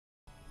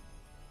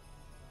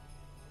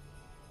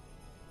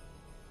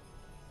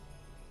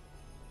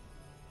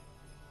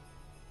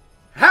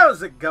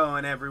How's it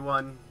going,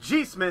 everyone?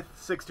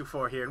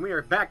 GSmith624 here, and we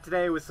are back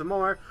today with some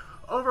more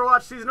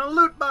Overwatch seasonal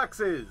loot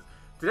boxes.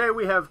 Today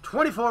we have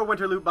 24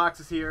 winter loot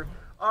boxes here.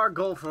 Our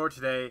goal for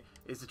today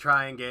is to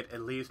try and get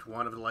at least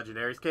one of the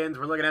legendary skins.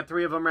 We're looking at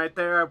 3 of them right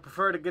there. I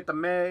prefer to get the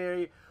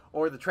May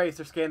or the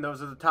Tracer skin.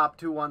 Those are the top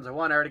 2 ones I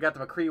want. I already got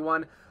the McCree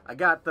one. I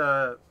got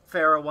the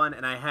Pharaoh one,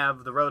 and I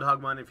have the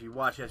Roadhog one. If you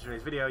watched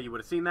yesterday's video, you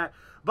would have seen that.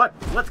 But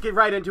let's get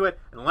right into it,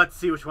 and let's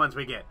see which ones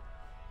we get.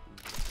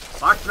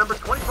 Box number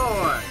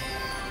 24.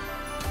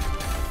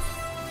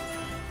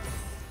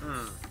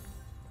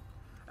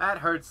 That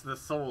hurts the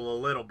soul a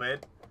little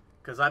bit,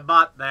 because I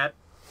bought that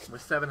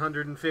with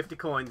 750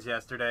 coins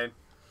yesterday.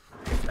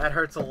 That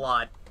hurts a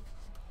lot.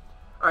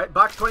 Alright,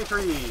 box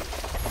 23.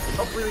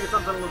 Hopefully we get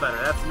something a little better.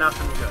 That's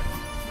nothing good.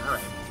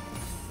 Alright.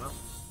 Well.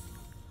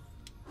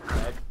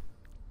 Alright.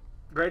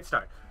 Great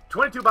start.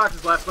 22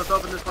 boxes left. Let's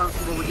open this one and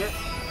see what we get.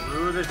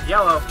 Ooh, this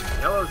yellow.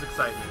 Yellow's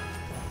exciting.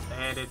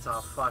 And it's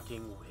a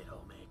fucking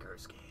Widowmaker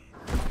skin.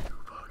 Are you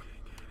fucking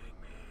kidding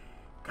me?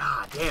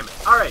 God damn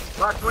it. Alright,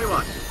 box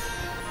 21.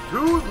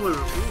 2 blue.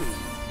 Ooh.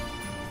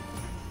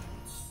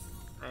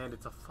 And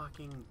it's a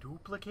fucking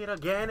duplicate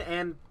again,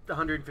 and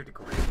 150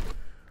 coins.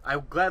 I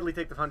will gladly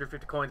take the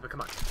 150 coins, but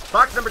come on.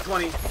 Box number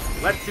 20.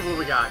 Let's see what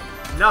we got.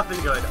 Nothing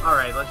good.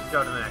 Alright, let's just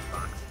go to the next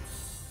box.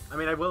 I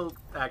mean, I will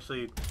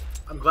actually...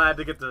 I'm glad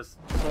to get the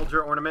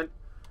soldier ornament.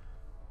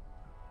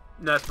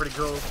 That's pretty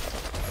cool.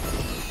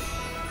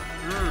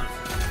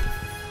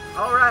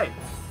 Alright.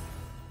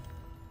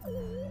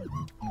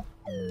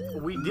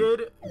 We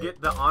did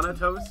get the Ana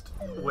toast,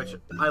 which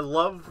I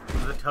love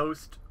the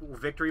toast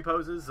victory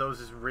poses.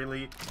 Those are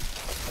really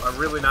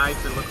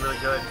nice. They look really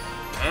good.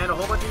 And a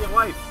whole bunch of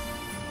whites.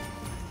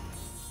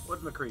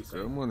 What's McCree say?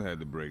 Someone had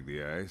to break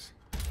the ice.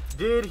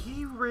 Did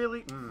he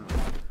really?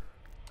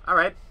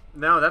 Alright.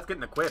 No, that's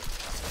getting equipped.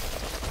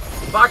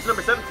 Box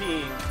number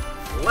 17.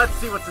 Let's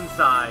see what's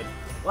inside.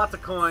 Lots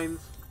of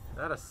coins. Is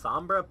that a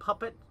Sombra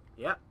puppet?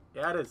 Yeah,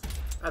 it is.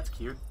 That's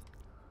cute.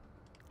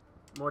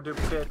 More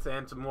duplicates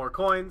and some more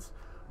coins.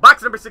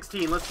 Box number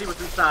 16. Let's see what's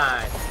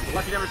inside.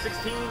 Lucky number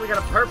 16. We got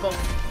a purple.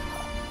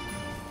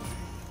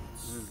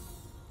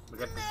 We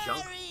got the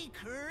junk. Merry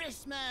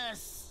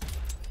Christmas.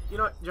 You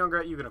know what,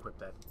 Junkrat, you can equip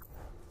that.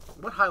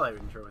 What highlight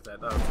intro was that?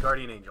 Oh,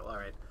 Guardian Angel. All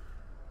right.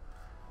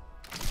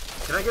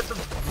 Can I get the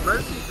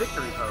Mercy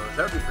Victory pose?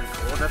 That would be pretty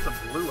cool. That's a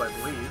blue, I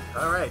believe.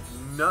 All right.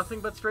 Nothing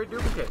but straight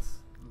duplicates.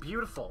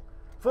 Beautiful.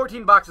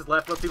 14 boxes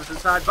left. Let's see what's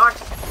inside.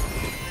 Box.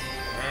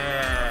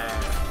 And...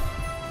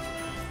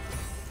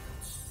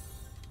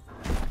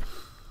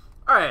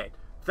 Alright,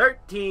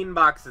 13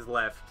 boxes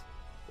left.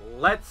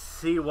 Let's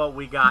see what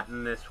we got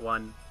in this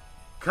one.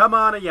 Come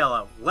on, a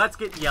yellow. Let's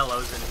get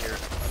yellows in here.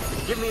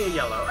 Give me a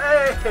yellow.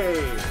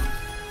 Hey!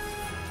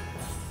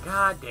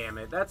 God damn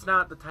it. That's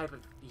not the type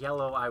of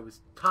yellow I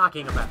was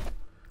talking about.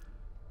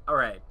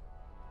 Alright.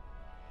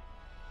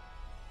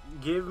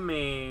 Give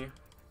me...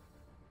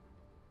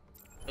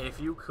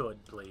 If you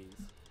could, please.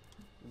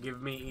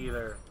 Give me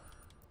either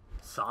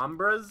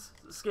Sombra's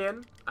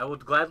skin. I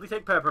would gladly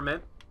take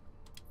Peppermint.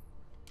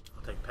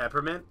 I'll take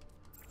Peppermint.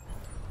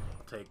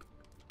 I'll take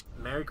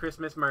Merry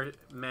Christmas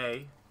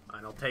May.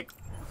 And I'll take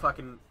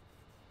fucking...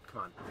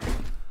 Come on.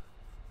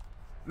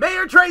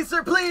 Mayor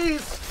Tracer,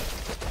 please!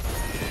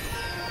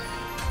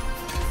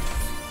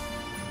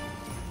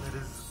 That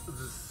is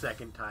the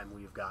second time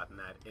we've gotten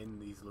that in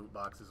these loot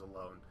boxes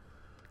alone.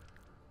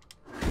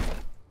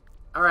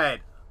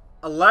 Alright.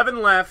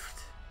 11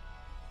 left.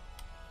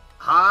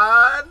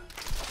 Hot.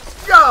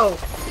 Go!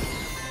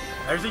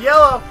 There's a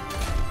yellow.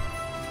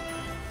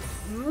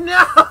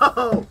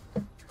 No!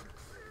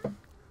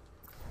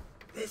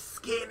 This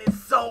skin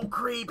is so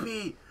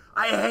creepy.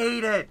 I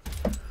hate it.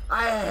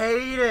 I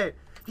hate it.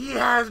 He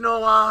has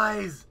no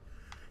eyes.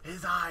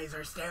 His eyes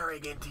are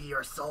staring into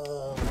your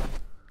soul.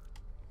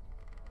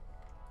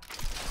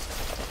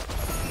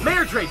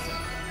 Mayor Tracer.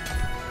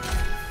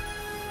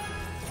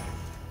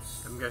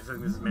 I'm guessing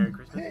this is Merry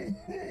Christmas.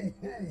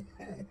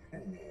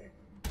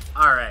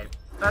 Alright.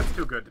 That's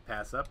too good to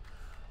pass up.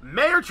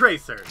 Mayor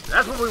Tracer.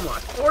 That's what we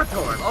want. Or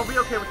Torb. I'll be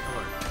okay with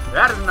Torb.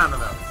 That is none of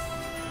those.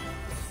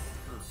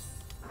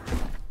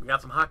 We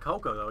got some hot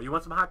cocoa, though. You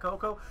want some hot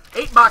cocoa?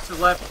 8 boxes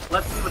left.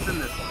 Let's see what's in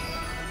this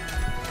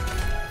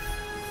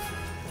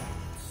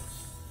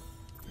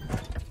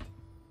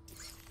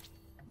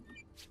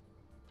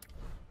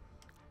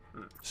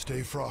one.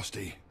 Stay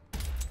frosty.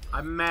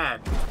 I'm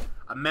mad.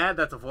 I'm mad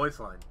that's a voice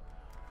line.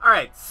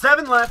 Alright,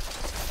 7 left.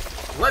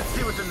 Let's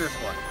see what's in this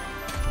one.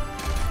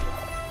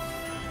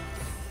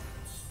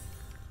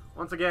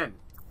 Once again,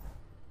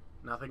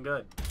 nothing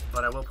good.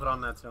 But I will put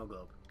on that snow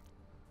globe.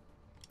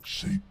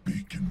 Say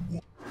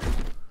beacon.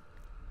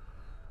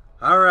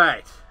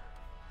 Alright.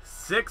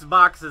 6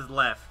 boxes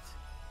left.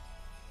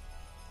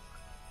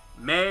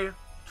 May,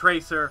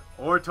 Tracer,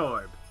 or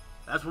Torb.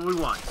 That's what we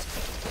want.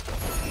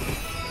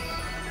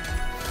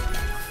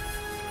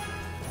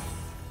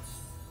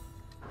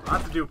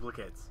 Lots of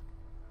duplicates.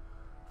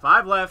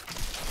 5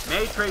 left.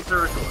 May,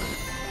 Tracer, or Torb.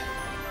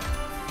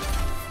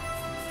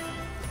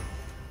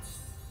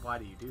 Why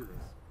do you do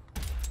this?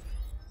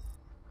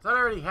 I thought I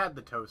already had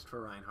the toast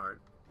for Reinhardt.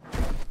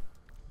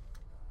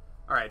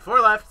 Alright, 4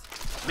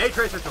 left. May,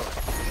 Tracer, Tor.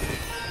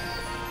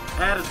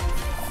 That is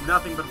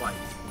nothing but whites.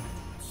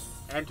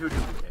 And 2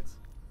 duplicates.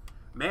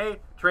 May,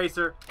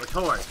 Tracer, or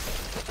Tor.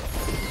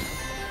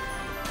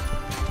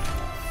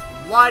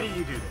 Why do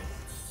you do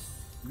this?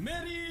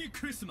 Merry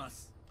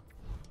Christmas!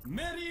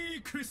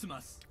 Merry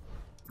Christmas!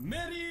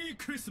 Merry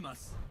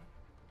Christmas!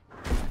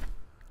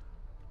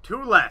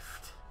 2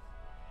 left.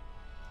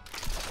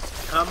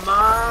 Come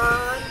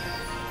on!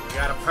 We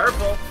got a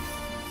purple.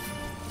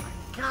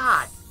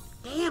 God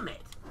damn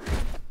it!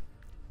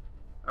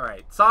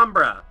 Alright,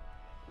 Sombra,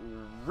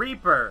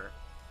 Reaper,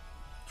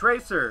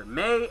 Tracer,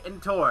 May,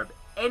 and Torb.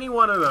 Any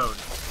one of those.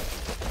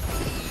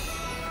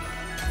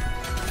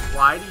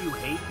 Why do you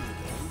hate me,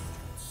 game?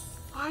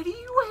 Why do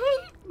you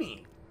hate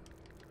me?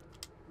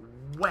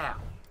 Wow.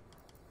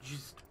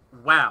 Just,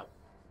 wow.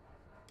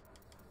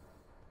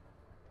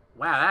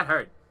 Wow, that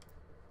hurt.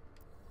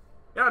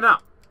 No.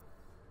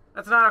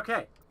 That's not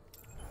okay.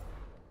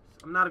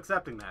 I'm not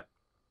accepting that.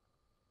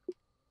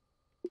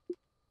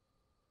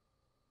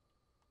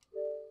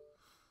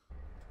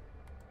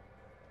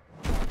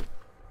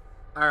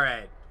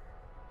 Alright.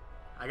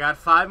 I got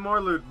 5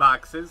 more loot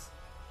boxes.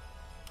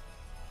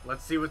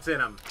 Let's see what's in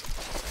them.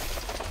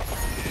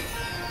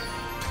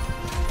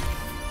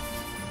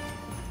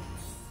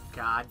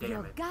 God damn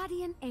Your it.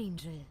 guardian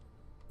angel.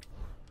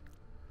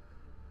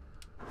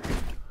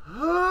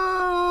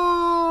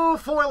 Oh,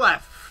 4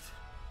 left.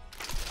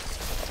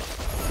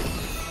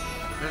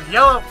 There's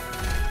yellow.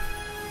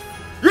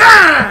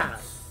 Yeah!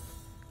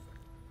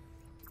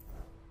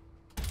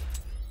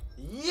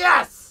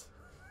 Yes!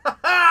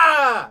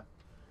 Ha-ha!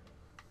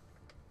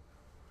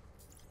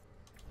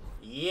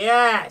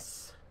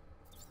 Yes!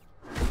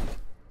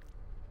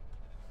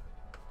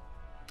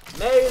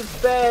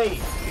 Maze Bay!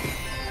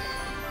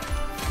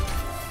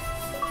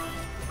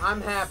 I'm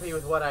happy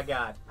with what I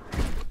got.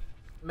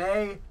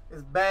 May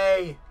is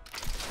Bay.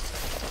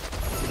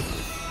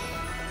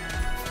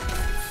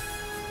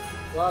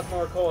 Lots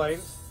more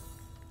coins.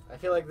 I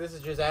feel like this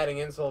is just adding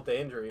insult to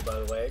injury, by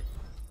the way.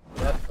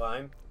 That's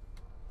fine.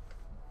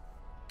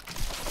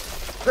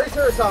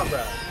 Tracer or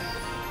Sombra?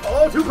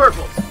 Oh, 2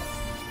 purples!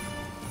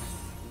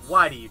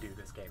 Why do you do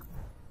this game?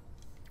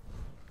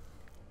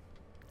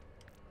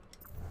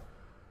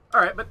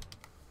 Alright, but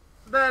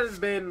that has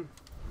been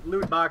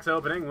Loot Box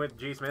Opening with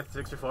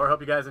GSmith64.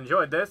 Hope you guys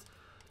enjoyed this.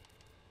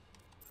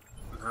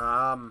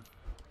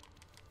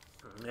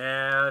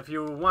 Yeah, if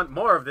you want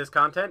more of this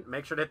content,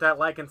 make sure to hit that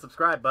like and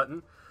subscribe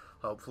button.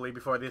 Hopefully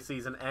before this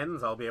season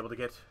ends, I'll be able to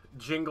get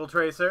Jingle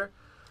Tracer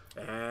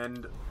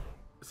and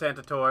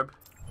Santa Torb.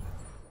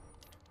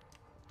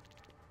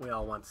 We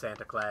all want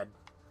Santa Clad.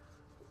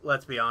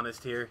 Let's be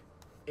honest here,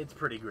 it's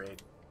pretty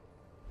great.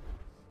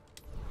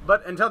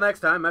 But until next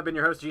time, I've been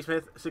your host,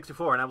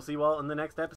 GSmith64, and I will see you all in the next episode.